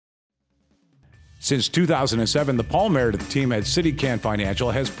Since 2007, the Paul Meredith team at CitiCan Financial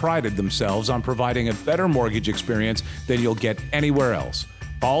has prided themselves on providing a better mortgage experience than you'll get anywhere else.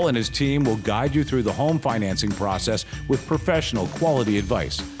 Paul and his team will guide you through the home financing process with professional quality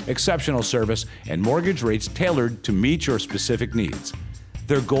advice, exceptional service, and mortgage rates tailored to meet your specific needs.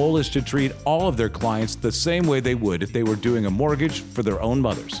 Their goal is to treat all of their clients the same way they would if they were doing a mortgage for their own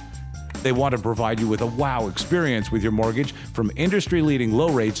mothers. They want to provide you with a wow experience with your mortgage, from industry-leading low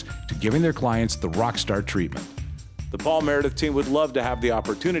rates to giving their clients the rockstar treatment. The Paul Meredith team would love to have the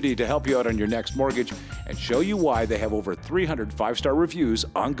opportunity to help you out on your next mortgage and show you why they have over 300 five-star reviews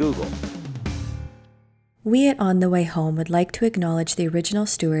on Google. We at On the Way Home would like to acknowledge the original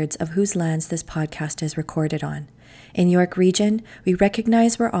stewards of whose lands this podcast is recorded on. In York Region, we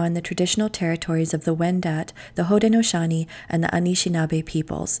recognize we're on the traditional territories of the Wendat, the Haudenosaunee, and the Anishinaabe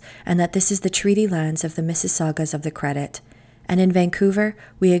peoples, and that this is the treaty lands of the Mississaugas of the Credit. And in Vancouver,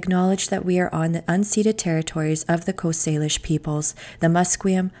 we acknowledge that we are on the unceded territories of the Coast Salish peoples, the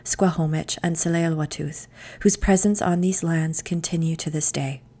Musqueam, Squamish, and Tsleil-Waututh, whose presence on these lands continue to this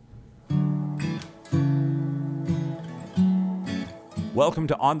day. Welcome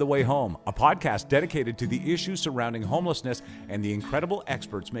to On the Way Home, a podcast dedicated to the issues surrounding homelessness and the incredible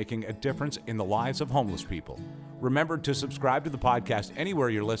experts making a difference in the lives of homeless people. Remember to subscribe to the podcast anywhere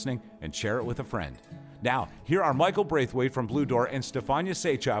you're listening and share it with a friend. Now, here are Michael Braithwaite from Blue Door and Stefania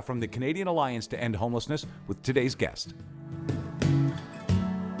Secha from the Canadian Alliance to End Homelessness with today's guest.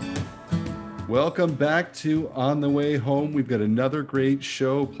 Welcome back to On the Way Home. We've got another great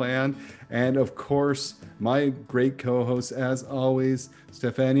show planned. And of course, my great co-host, as always,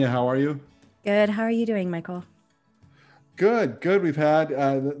 Stefania, how are you? Good. How are you doing, Michael? Good. We've had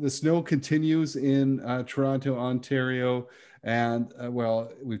the snow continues in Toronto, Ontario. And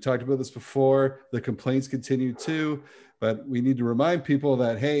well, we've talked about this before. The complaints continue too. But we need to remind people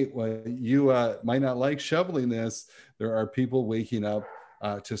that, hey, well, you might not like shoveling this. There are people waking up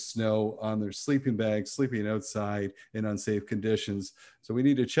to snow on their sleeping bags, sleeping outside in unsafe conditions. So we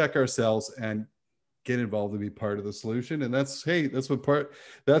need to check ourselves and get involved and be part of the solution. And that's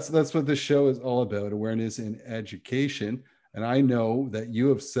what this show is all about: awareness and education. And I know that you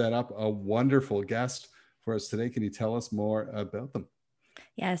have set up a wonderful guest for us today. Can you tell us more about them?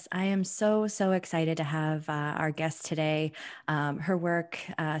 Yes, I am so excited to have our guest today. Her work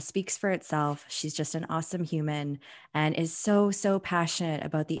speaks for itself. She's just an awesome human and is so passionate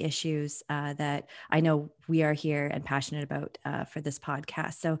about the issues that I know we are here and passionate about for this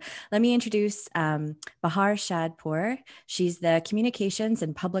podcast. So let me introduce Bahar Shadpour. She's the Communications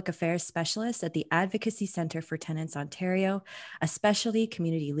and Public Affairs Specialist at the Advocacy Centre for Tenants Ontario, a specialty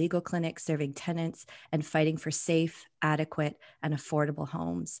community legal clinic serving tenants and fighting for safe, adequate, and affordable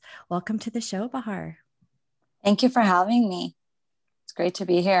homes. Welcome to the show, Bahar. Thank you for having me. It's great to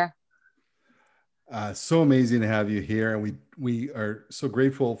be here. So amazing to have you here. And we are so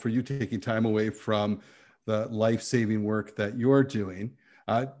grateful for you taking time away from the life-saving work that you're doing.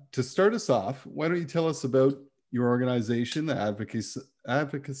 To start us off, why don't you tell us about your organization, the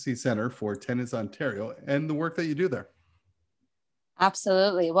Advocacy Centre for Tenants Ontario, and the work that you do there?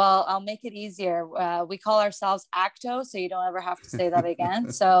 Absolutely. Well, I'll make it easier. We call ourselves ACTO, so you don't ever have to say that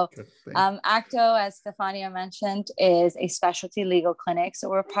again. So ACTO, as Stefania mentioned, is a specialty legal clinic. So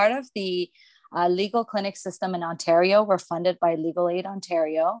we're part of the legal clinic system in Ontario. We're funded by Legal Aid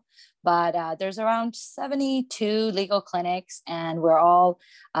Ontario, but there's around 72 legal clinics, and we're all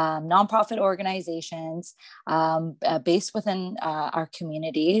nonprofit organizations based within our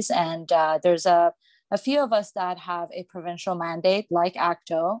communities. And there's a few of us that have a provincial mandate like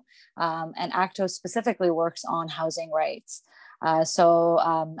ACTO, and ACTO specifically works on housing rights.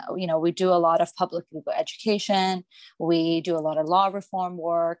 We do a lot of public legal education. We do a lot of law reform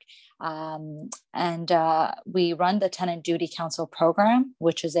work. And we run the Tenant Duty Council program,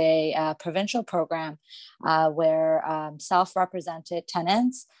 which is a provincial program where self-represented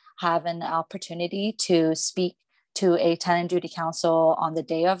tenants have an opportunity to speak to a Tenant Duty Council on the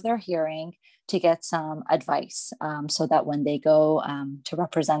day of their hearing to get some advice, so that when they go to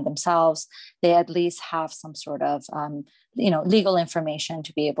represent themselves, they at least have some sort of legal information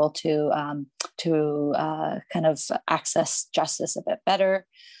to be able to kind of access justice a bit better.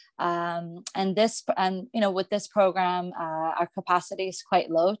 With this program, our capacity is quite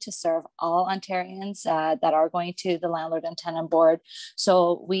low to serve all Ontarians that are going to the Landlord and Tenant Board.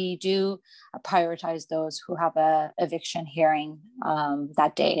 So we do prioritize those who have a eviction hearing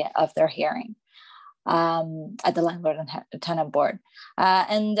that day of their hearing at the Landlord and Tenant Board.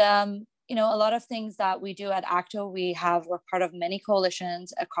 A lot of things that we do at ACTO, we're part of many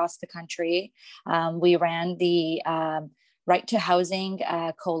coalitions across the country. We ran the Right to Housing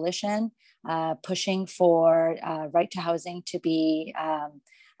Coalition, pushing for right to housing to be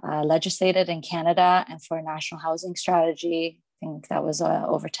legislated in Canada, and for a national housing strategy. I think that was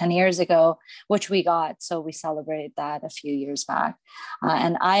over 10 years ago, which we got. So we celebrated that a few years back.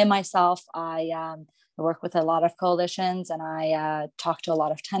 And I myself, I work with a lot of coalitions, and I talk to a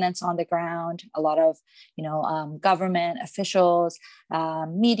lot of tenants on the ground, a lot of, government officials,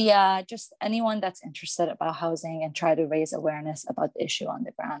 media, just anyone that's interested about housing, and try to raise awareness about the issue on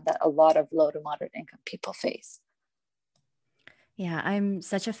the ground that a lot of low to moderate income people face. Yeah, I'm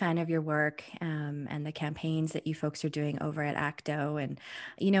such a fan of your work, and the campaigns that you folks are doing over at ACTO. And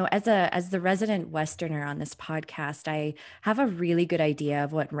as the resident Westerner on this podcast, I have a really good idea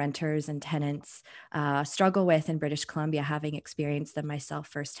of what renters and tenants struggle with in British Columbia, having experienced them myself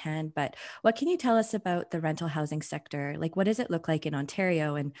firsthand. But what can you tell us about the rental housing sector? Like, what does it look like in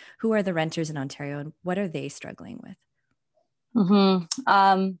Ontario, and who are the renters in Ontario, and what are they struggling with?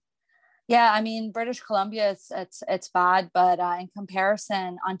 Mm-hmm. Yeah, I mean, British Columbia, it's bad, but in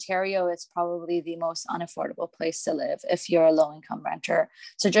comparison, Ontario is probably the most unaffordable place to live if you're a low-income renter.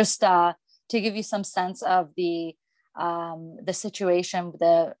 So just to give you some sense of the situation,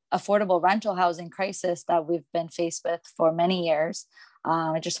 the affordable rental housing crisis that we've been faced with for many years,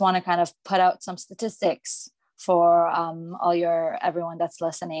 I just want to kind of put out some statistics for everyone that's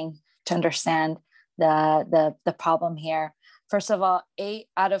listening to understand the problem here. First of all, 8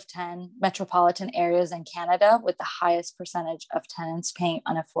 out of 10 metropolitan areas in Canada with the highest percentage of tenants paying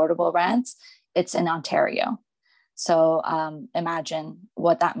unaffordable rents, it's in Ontario. So imagine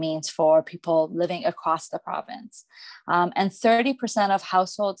what that means for people living across the province. And 30% of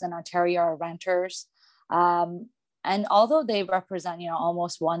households in Ontario are renters. And although they represent,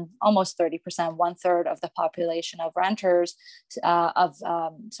 almost 30%, 1/3 of the population of renters,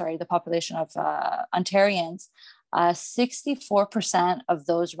 the population of Ontarians, 64% of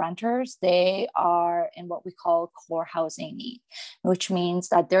those renters, they are in what we call core housing need, which means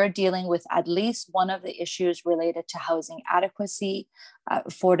that they're dealing with at least one of the issues related to housing adequacy,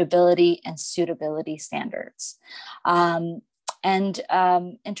 affordability, and suitability standards. And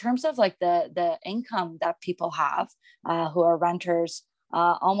in terms of like the income that people have who are renters,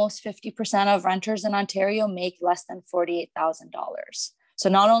 almost 50% of renters in Ontario make less than $48,000. So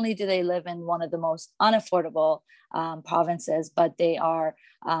not only do they live in one of the most unaffordable provinces, but they are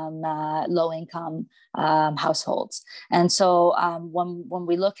low-income households. And so when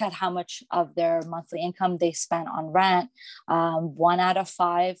we look at how much of their monthly income they spend on rent, 1 out of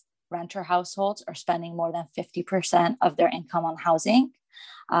 5 renter households are spending more than 50% of their income on housing.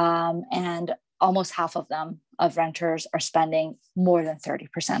 And almost half of renters are spending more than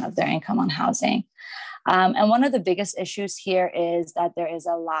 30% of their income on housing. And one of the biggest issues here is that there is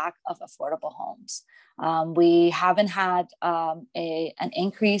a lack of affordable homes. We haven't had an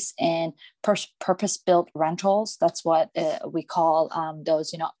increase in purpose-built rentals. That's what we call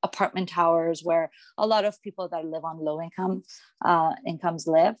those, apartment towers where a lot of people that live on low incomes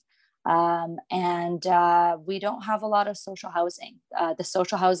live. And we don't have a lot of social housing. The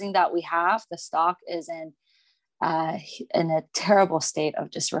social housing that we have, the stock is in a terrible state of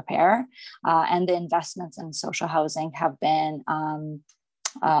disrepair. And the investments in social housing have been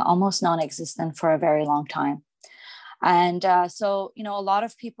almost non-existent for a very long time. And so, a lot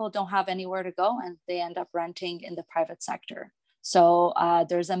of people don't have anywhere to go, and they end up renting in the private sector. So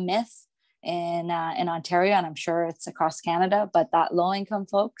there's a myth in Ontario, and I'm sure it's across Canada, but that low-income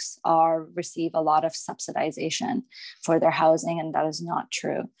folks receive a lot of subsidization for their housing, and that is not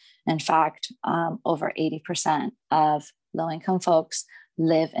true. In fact, over 80% of low-income folks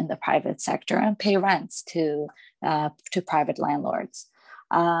live in the private sector and pay rents to private landlords.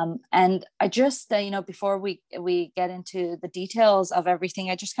 And I just, before we get into the details of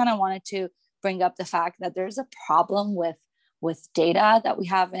everything, I just kind of wanted to bring up the fact that there's a problem with data that we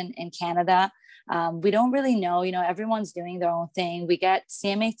have in Canada. We don't really know, everyone's doing their own thing. We get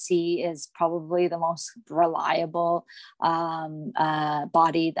CMHC is probably the most reliable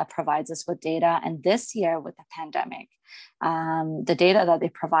body that provides us with data. And this year with the pandemic, the data that they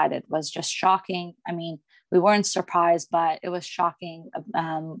provided was just shocking. I mean, we weren't surprised, but it was shocking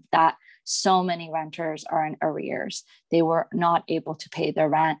that so many renters are in arrears. They were not able to pay their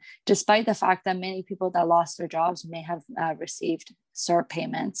rent, despite the fact that many people that lost their jobs may have received CERB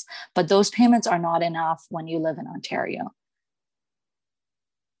payments. But those payments are not enough when you live in Ontario.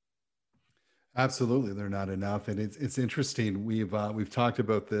 Absolutely, they're not enough, and it's interesting. We've talked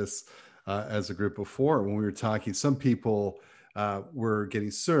about this as a group before when we were talking. Some people were getting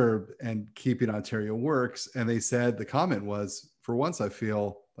CERB and keeping Ontario Works, and they said the comment was, "For once, I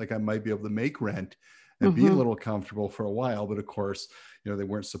feel like I might be able to make rent." and be a little comfortable for a while. But of course, they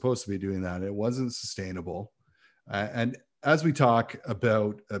weren't supposed to be doing that. It wasn't sustainable. And as we talk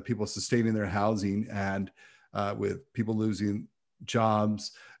about people sustaining their housing and with people losing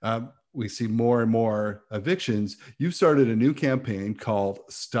jobs, we see more and more evictions. You've started a new campaign called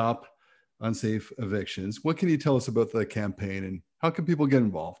Stop Unsafe Evictions. What can you tell us about the campaign and how can people get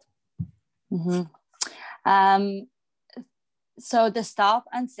involved? So the Stop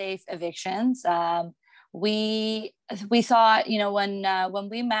Unsafe Evictions, we thought, when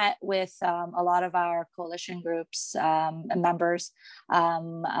we met with a lot of our coalition groups members,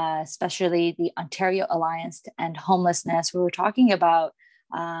 especially the Ontario Alliance to End Homelessness, we were talking about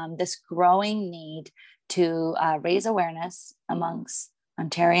this growing need to raise awareness amongst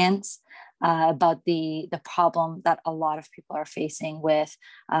Ontarians about the problem that a lot of people are facing with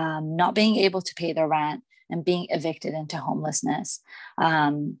not being able to pay their rent and being evicted into homelessness.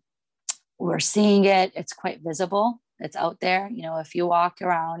 We're seeing it. It's quite visible. It's out there. If you walk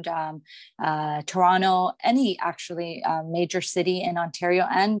around Toronto, any actually major city in Ontario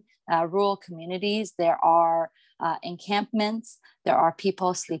and rural communities, there are encampments. There are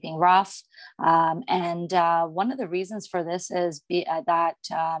people sleeping rough. And one of the reasons for this is that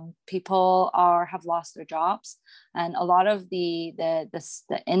people have lost their jobs. And a lot of the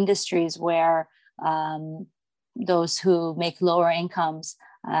industries where those who make lower incomes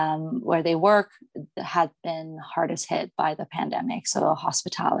where they work had been hardest hit by the pandemic. So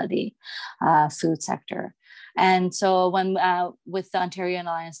hospitality, food sector. And so when with the Ontario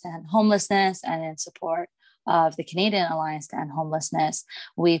Alliance to End Homelessness and in support of the Canadian Alliance to End Homelessness,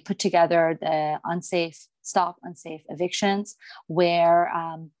 we put together the Stop Unsafe Evictions, where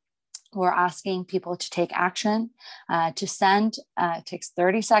we're asking people to take action, to send, it takes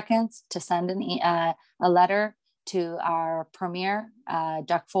 30 seconds to send a letter to our Premier,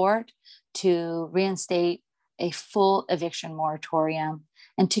 Doug Ford, to reinstate a full eviction moratorium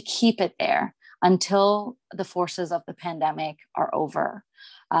and to keep it there until the forces of the pandemic are over.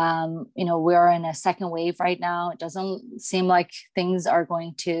 We're in a second wave right now. It doesn't seem like things are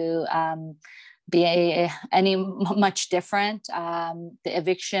going to be any much different.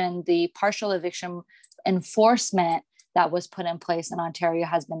 The partial eviction enforcement that was put in place in Ontario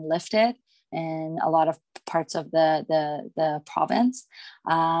has been lifted in a lot of parts of the province.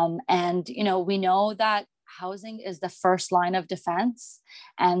 We know that housing is the first line of defense.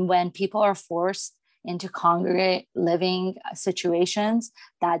 And when people are forced into congregate living situations,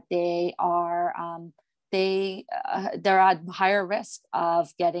 that they're at higher risk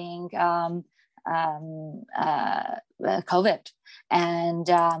of getting COVID.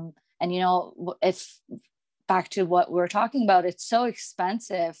 If back to what we're talking about, it's so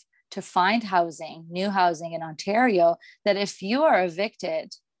expensive to find new housing in Ontario, that if you are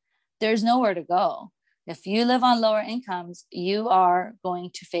evicted, there's nowhere to go. If you live on lower incomes, you are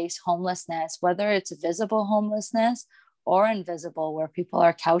going to face homelessness, whether it's visible homelessness or invisible, where people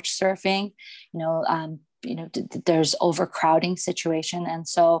are couch surfing, there's overcrowding situation. And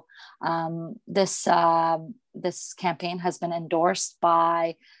so this campaign has been endorsed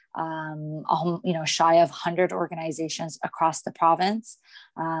by shy of 100 organizations across the province.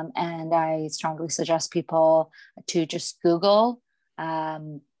 And I strongly suggest people to just Google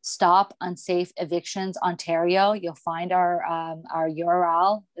Stop Unsafe Evictions Ontario. You'll find our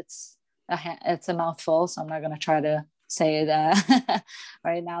URL. It's a mouthful, so I'm not going to try to say it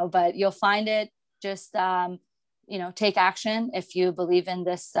right now, but you'll find it. Just take action if you believe in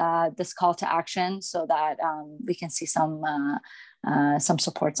this call to action, so that we can see some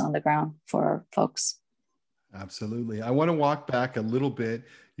supports on the ground for folks. Absolutely. I want to walk back a little bit.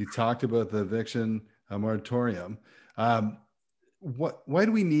 You talked about the eviction moratorium. Why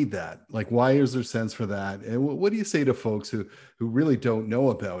do we need that? Like, why is there sense for that? And what do you say to folks who really don't know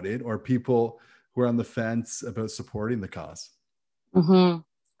about it, or people who are on the fence about supporting the cause? Mm-hmm.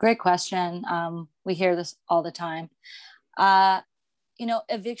 Great question. We hear this all the time.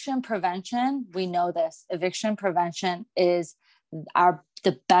 Eviction prevention, we know this. Eviction prevention is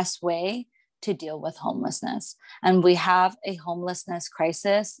the best way to deal with homelessness. And we have a homelessness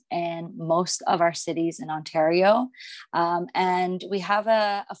crisis in most of our cities in Ontario. And we have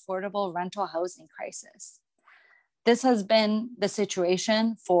an affordable rental housing crisis. This has been the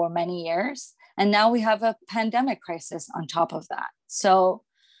situation for many years. And now we have a pandemic crisis on top of that. So,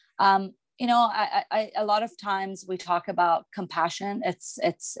 a lot of times we talk about compassion.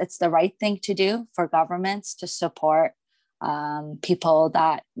 It's the right thing to do for governments to support people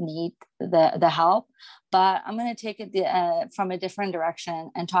that need the help. But I'm going to take it from a different direction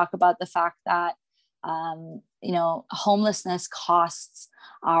and talk about the fact that, homelessness costs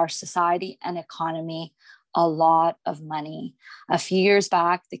our society and economy a lot of money. A few years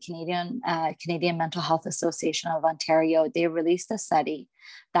back, the Canadian Mental Health Association of Ontario, they released a study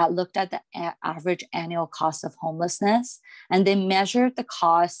that looked at the average annual cost of homelessness, and they measured the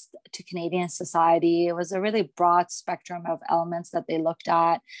cost to Canadian society. It was a really broad spectrum of elements that they looked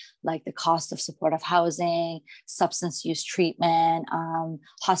at, like the cost of supportive housing, substance use treatment,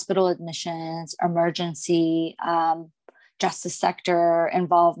 hospital admissions, emergency, justice sector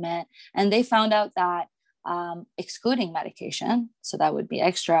involvement. And they found out that excluding medication, so that would be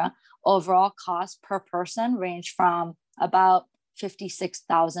extra, overall cost per person range from about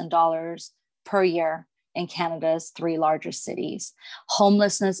 $56,000 per year in Canada's 3 largest cities.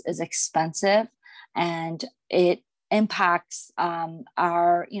 Homelessness is expensive, and it impacts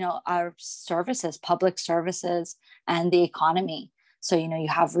our services, public services, and the economy. So, you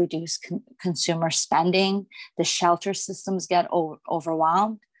have reduced consumer spending, the shelter systems get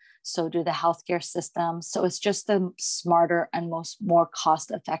overwhelmed, so do the healthcare systems. So it's just the smarter and more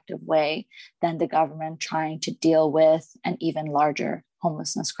cost-effective way than the government trying to deal with an even larger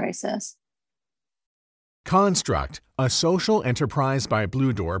homelessness crisis. Construct, a social enterprise by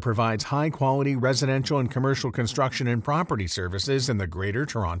Blue Door, provides high-quality residential and commercial construction and property services in the Greater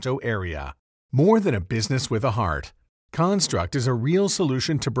Toronto Area. More than a business with a heart, Construct is a real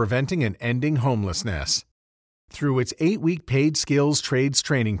solution to preventing and ending homelessness. Through its 8-week paid skills trades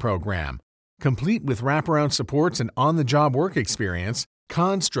training program, complete with wraparound supports and on-the-job work experience,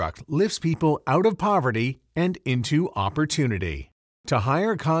 Construct lifts people out of poverty and into opportunity. To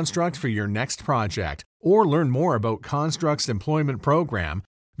hire Construct for your next project or learn more about Construct's employment program,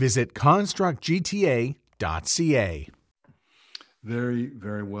 visit constructgta.ca. Very,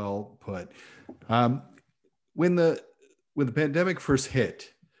 very well put. When the pandemic first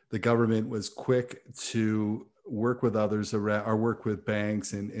hit, the government was quick to work with others around, or work with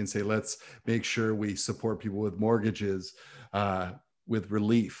banks and say, let's make sure we support people with mortgages, with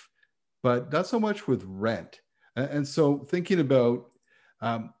relief, but not so much with rent. And so thinking about,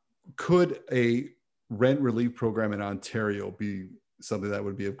 could a rent relief program in Ontario be something that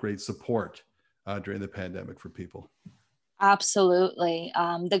would be of great support during the pandemic for people? Absolutely.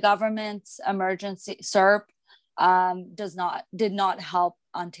 The government's emergency CERP did not help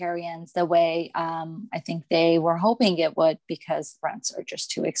Ontarians the way I think they were hoping it would, because rents are just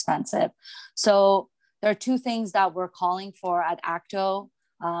too expensive. So there are 2 things that we're calling for at ACTO.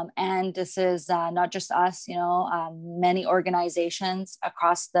 And this is not just us, many organizations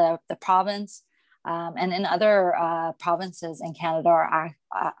across the province and in other provinces in Canada are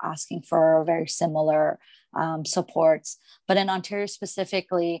asking for very similar supports. But in Ontario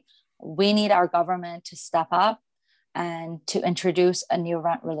specifically, we need our government to step up and to introduce a new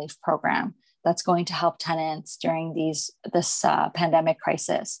rent relief program that's going to help tenants during this pandemic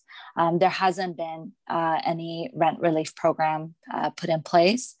crisis. There hasn't been any rent relief program put in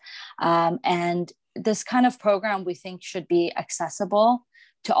place. And this kind of program we think should be accessible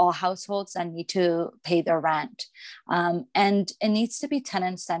to all households that need to pay their rent. And it needs to be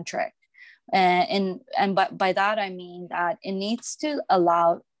tenant-centric. And by that, I mean that it needs to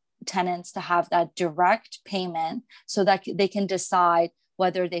allow tenants to have that direct payment so that they can decide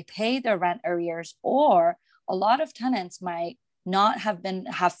whether they pay their rent arrears, or a lot of tenants might not have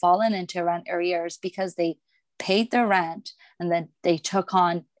fallen into rent arrears because they paid their rent and then they took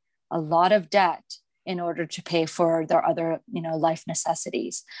on a lot of debt in order to pay for their other life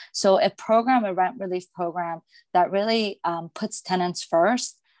necessities. So a rent relief program that really puts tenants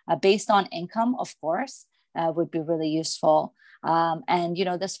first, based on income, of course, would be really useful. And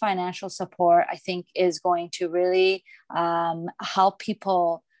this financial support, I think, is going to really help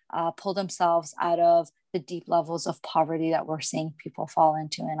people pull themselves out of the deep levels of poverty that we're seeing people fall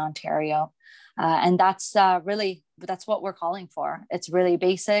into in Ontario. And that's what we're calling for. It's really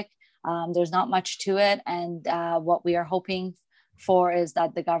basic. There's not much to it. And what we are hoping for is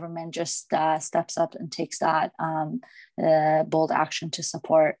that the government just steps up and takes that bold action to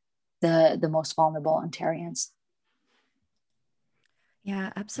support the most vulnerable Ontarians.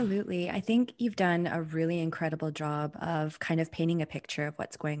 Yeah, absolutely. I think you've done a really incredible job of kind of painting a picture of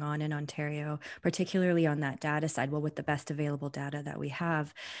what's going on in Ontario, particularly on that data side, with the best available data that we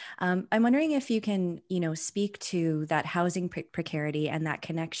have. I'm wondering if you can, speak to that housing precarity and that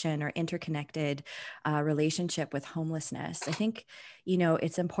connection or interconnected relationship with homelessness. I think,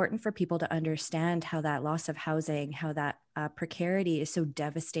 it's important for people to understand how that loss of housing, how that precarity is so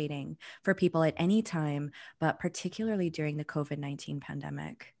devastating for people at any time, but particularly during the COVID-19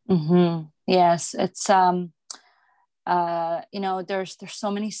 pandemic. Mm-hmm. Yes, it's there's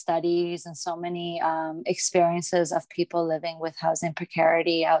so many studies and so many experiences of people living with housing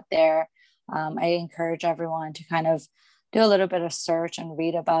precarity out there. I encourage everyone to kind of do a little bit of search and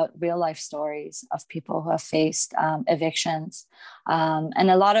read about real life stories of people who have faced evictions.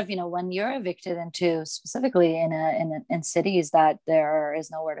 And a lot of, when you're evicted into, specifically in cities that there is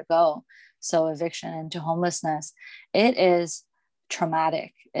nowhere to go, so eviction into homelessness, it is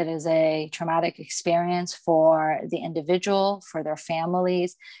traumatic. It is a traumatic experience for the individual, for their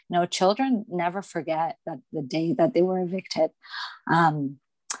families. Children never forget that the day that they were evicted.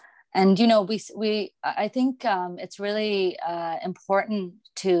 And I think it's really important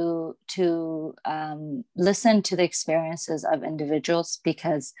to listen to the experiences of individuals,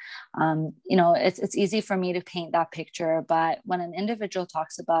 because it's easy for me to paint that picture, but when an individual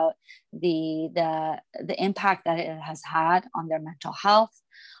talks about the impact that it has had on their mental health,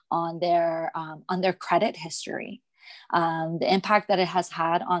 on their credit history, the impact that it has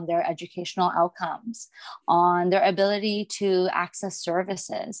had on their educational outcomes, on their ability to access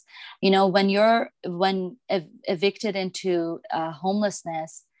services. When evicted into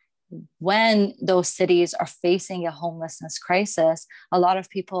homelessness, when those cities are facing a homelessness crisis, a lot of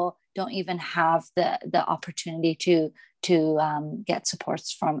people don't even have the opportunity to get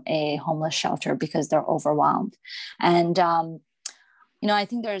supports from a homeless shelter because they're overwhelmed. And I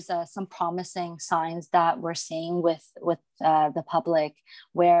think there's some promising signs that we're seeing with the public,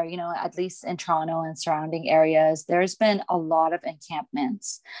 where, at least in Toronto and surrounding areas, there's been a lot of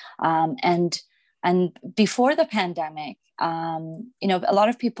encampments. And before the pandemic, a lot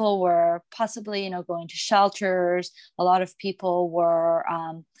of people were possibly, going to shelters. A lot of people were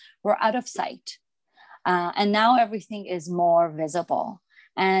out of sight. And now everything is more visible.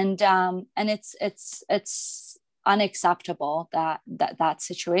 And it's unacceptable, that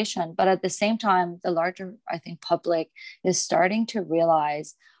situation. But at the same time, the larger, I think, public is starting to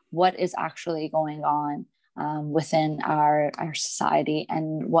realize what is actually going on within our society,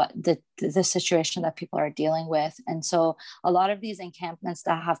 and what the situation that people are dealing with. And so a lot of these encampments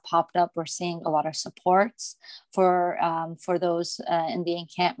that have popped up, we're seeing a lot of supports for those in the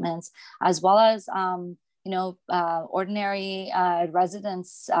encampments, as well as ordinary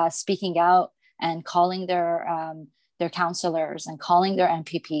residents speaking out and calling their counselors and calling their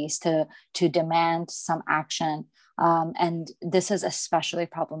MPPs to demand some action. And this is especially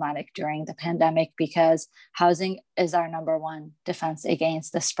problematic during the pandemic, because housing is our number one defense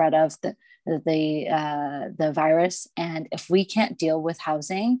against the spread of the virus. And if we can't deal with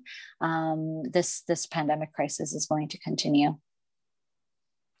housing, this pandemic crisis is going to continue.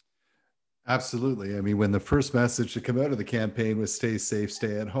 Absolutely. I mean, when the first message to come out of the campaign was stay safe,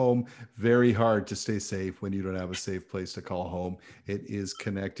 stay at home, very hard to stay safe when you don't have a safe place to call home. It is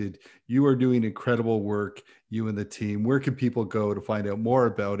connected. You are doing incredible work, you and the team. Where can people go to find out more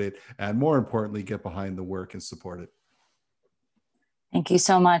about it, and more importantly, get behind the work and support it? Thank you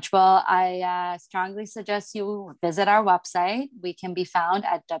so much. Well, I strongly suggest you visit our website. We can be found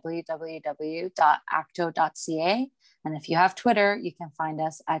at www.acto.ca. And if you have Twitter, you can find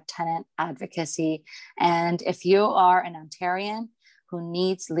us at Tenant Advocacy. And if you are an Ontarian who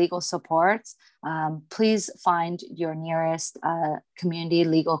needs legal supports, please find your nearest community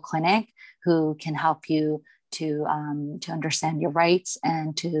legal clinic who can help you to understand your rights,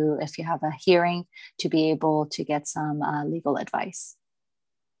 and to, if you have a hearing, to be able to get some legal advice.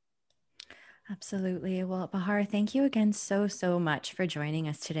 Absolutely. Well, Bahar, thank you again so much for joining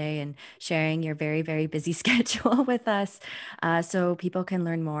us today and sharing your very, very busy schedule with us, so people can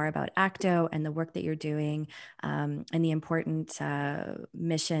learn more about ACTO and the work that you're doing, and the important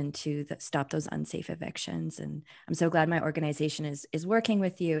mission to stop those unsafe evictions. And I'm so glad my organization is working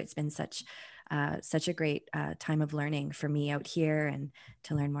with you. It's been such a great time of learning for me out here, and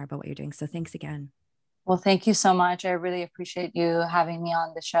to learn more about what you're doing. So thanks again. Well, thank you so much. I really appreciate you having me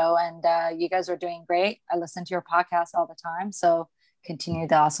on the show, and you guys are doing great. I listen to your podcast all the time, so continue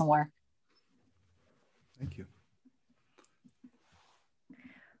the awesome work. Thank you.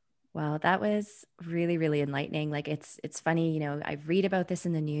 Well, that was really, really enlightening. Like it's funny, I read about this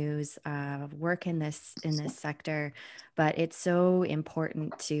in the news, work in this sector, but it's so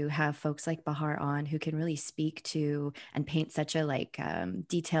important to have folks like Bahar on who can really speak to and paint such a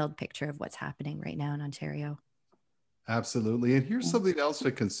detailed picture of what's happening right now in Ontario. Absolutely. And here's something else to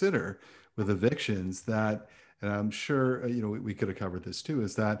consider with evictions that, and I'm sure, we could have covered this too,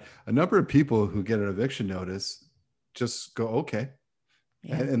 is that a number of people who get an eviction notice just go, okay.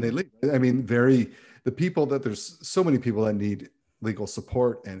 Yeah. And they leave. I mean, there's so many people that need legal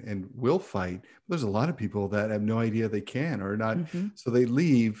support and will fight. There's a lot of people that have no idea they can or not. So they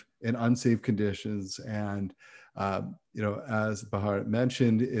leave in unsafe conditions. And, as Bahar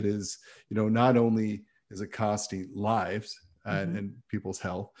mentioned, it is, not only is it costing lives and people's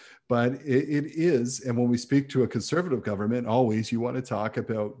health, but it is. And when we speak to a conservative government, always you want to talk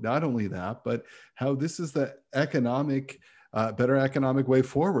about not only that, but how this is the better economic way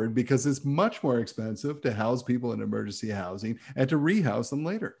forward, because it's much more expensive to house people in emergency housing and to rehouse them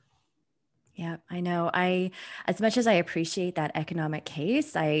later. Yeah, I know. As much as I appreciate that economic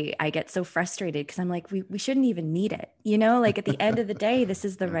case, I get so frustrated because I'm like, we shouldn't even need it. Like at the end of the day, this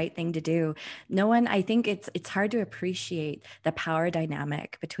is the right thing to do. I think it's hard to appreciate the power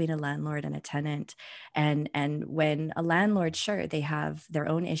dynamic between a landlord and a tenant. And when a landlord, sure, they have their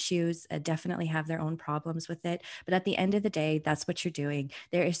own issues, definitely have their own problems with it. But at the end of the day, that's what you're doing.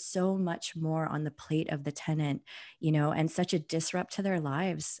 There is so much more on the plate of the tenant, and such a disrupt to their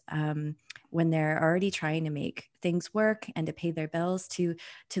lives. When they're already trying to make things work and to pay their bills, to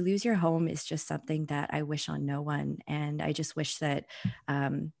lose your home is just something that I wish on no one. And I just wish that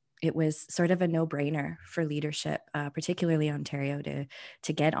it was sort of a no-brainer for leadership, particularly Ontario,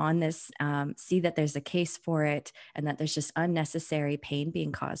 to get on this, see that there's a case for it, and that there's just unnecessary pain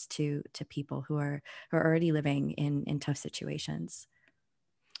being caused to people who are already living in tough situations.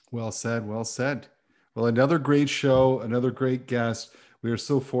 Well said. Well said. Well, another great show, another great guest. We are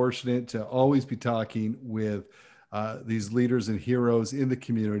so fortunate to always be talking with these leaders and heroes in the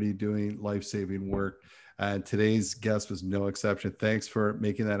community doing life-saving work. And today's guest was no exception. Thanks for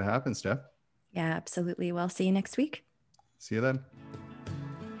making that happen, Steph. Yeah, absolutely. Well, see you next week. See you then.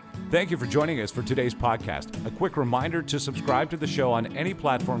 Thank you for joining us for today's podcast. A quick reminder to subscribe to the show on any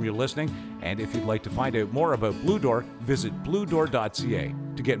platform you're listening. And if you'd like to find out more about Blue Door, visit bluedoor.ca.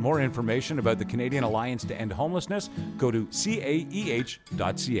 To get more information about the Canadian Alliance to End Homelessness, go to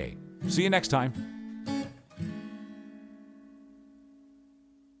caeh.ca. See you next time.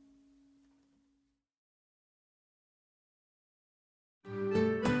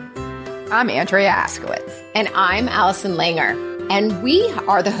 I'm Andrea Askowitz. And I'm Allison Langer. And we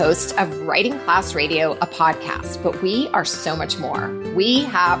are the hosts of Writing Class Radio, a podcast, but we are so much more. We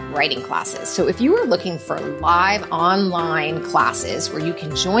have writing classes. So if you are looking for live online classes where you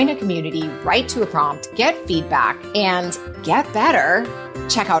can join a community, write to a prompt, get feedback, and get better,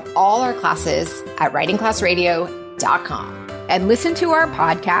 check out all our classes at writingclassradio.com. And listen to our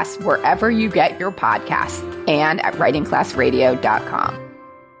podcast wherever you get your podcasts and at writingclassradio.com.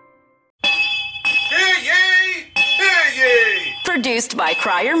 Produced by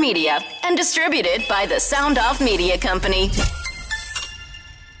Crier Media and distributed by the Sound Off Media Company.